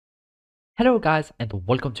Hello guys and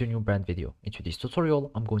welcome to a new brand video. In today's tutorial,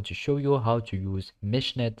 I'm going to show you how to use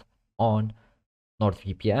Meshnet on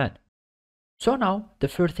NordVPN. So now, the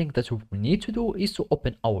first thing that we need to do is to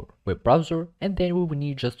open our web browser, and then we will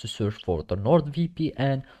need just to search for the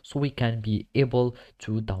NordVPN so we can be able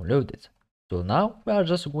to download it. So now we are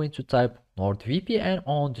just going to type NordVPN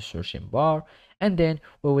on the searching bar, and then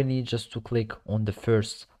we will need just to click on the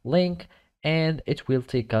first link and it will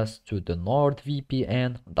take us to the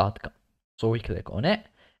nordvpn.com. So we click on it,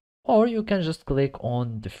 or you can just click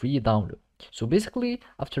on the free download. So basically,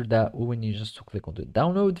 after that, we will need just to click on the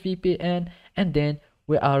download VPN, and then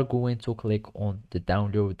we are going to click on the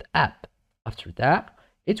download app. After that,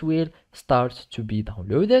 it will start to be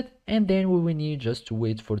downloaded, and then we will need just to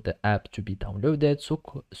wait for the app to be downloaded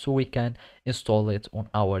so we can install it on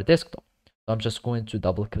our desktop. So I'm just going to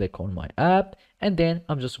double click on my app, and then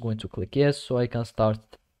I'm just going to click yes so I can start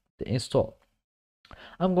the install.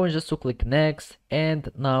 I'm going just to click next, and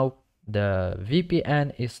now the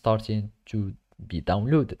VPN is starting to be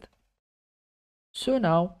downloaded. So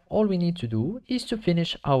now all we need to do is to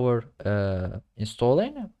finish our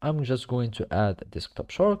installing. I'm just going to add a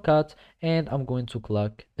desktop shortcut, and I'm going to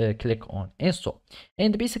click on install,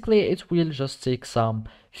 and basically it will just take some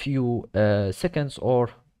few seconds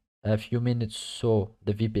or a few minutes so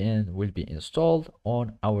the VPN will be installed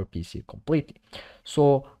on our PC completely.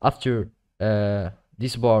 So after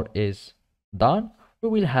this bar is done, we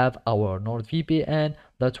will have our NordVPN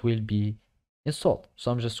that will be installed. So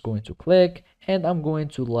I'm just going to click and I'm going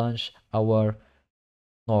to launch our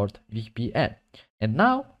NordVPN. And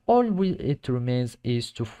now all it remains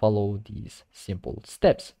is to follow these simple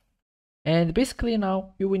steps. And basically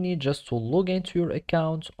now you will need just to log into your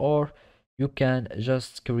account, or you can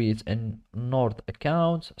just create a Nord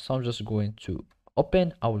account. So I'm just going to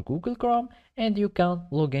open our Google Chrome, and you can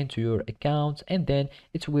log into your account, and then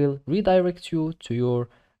it will redirect you to your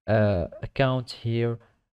account here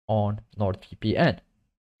on NordVPN.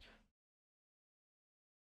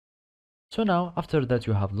 So now, after that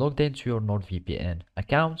you have logged into your NordVPN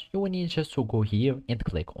account, you will need just to go here and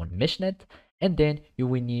click on Meshnet, and then you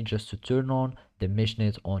will need just to turn on the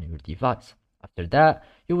Meshnet on your device. After that,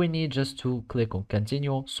 you will need just to click on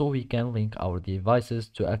continue so we can link our devices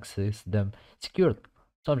to access them securely.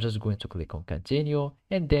 So I'm just going to click on continue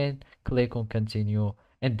and then click on continue,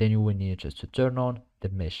 and then you will need just to turn on the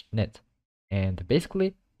Meshnet. And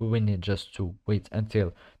basically, we will need just to wait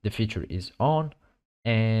until the feature is on,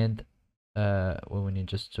 and we will need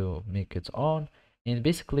just to make it on, and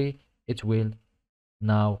basically it will,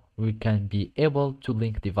 now we can be able to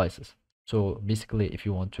link devices. So basically, if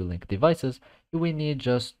you want to link devices, you will need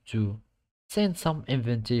just to send some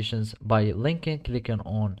invitations by clicking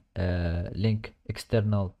on link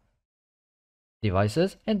external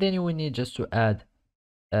devices, and then you will need just to add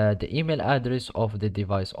the email address of the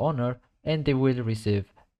device owner, and they will receive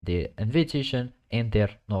the invitation in their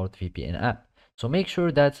NordVPN app. So make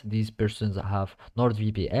sure that these persons have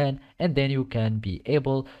NordVPN, and then you can be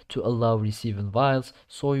able to allow receiving files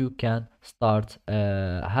so you can start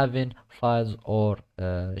having files or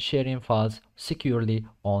sharing files securely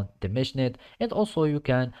on the Meshnet. And also you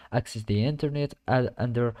can access the internet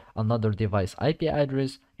under another device IP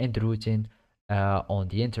address and routing on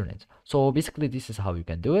the internet. So basically this is how you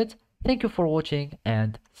can do it. Thank you for watching,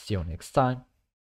 and see you next time.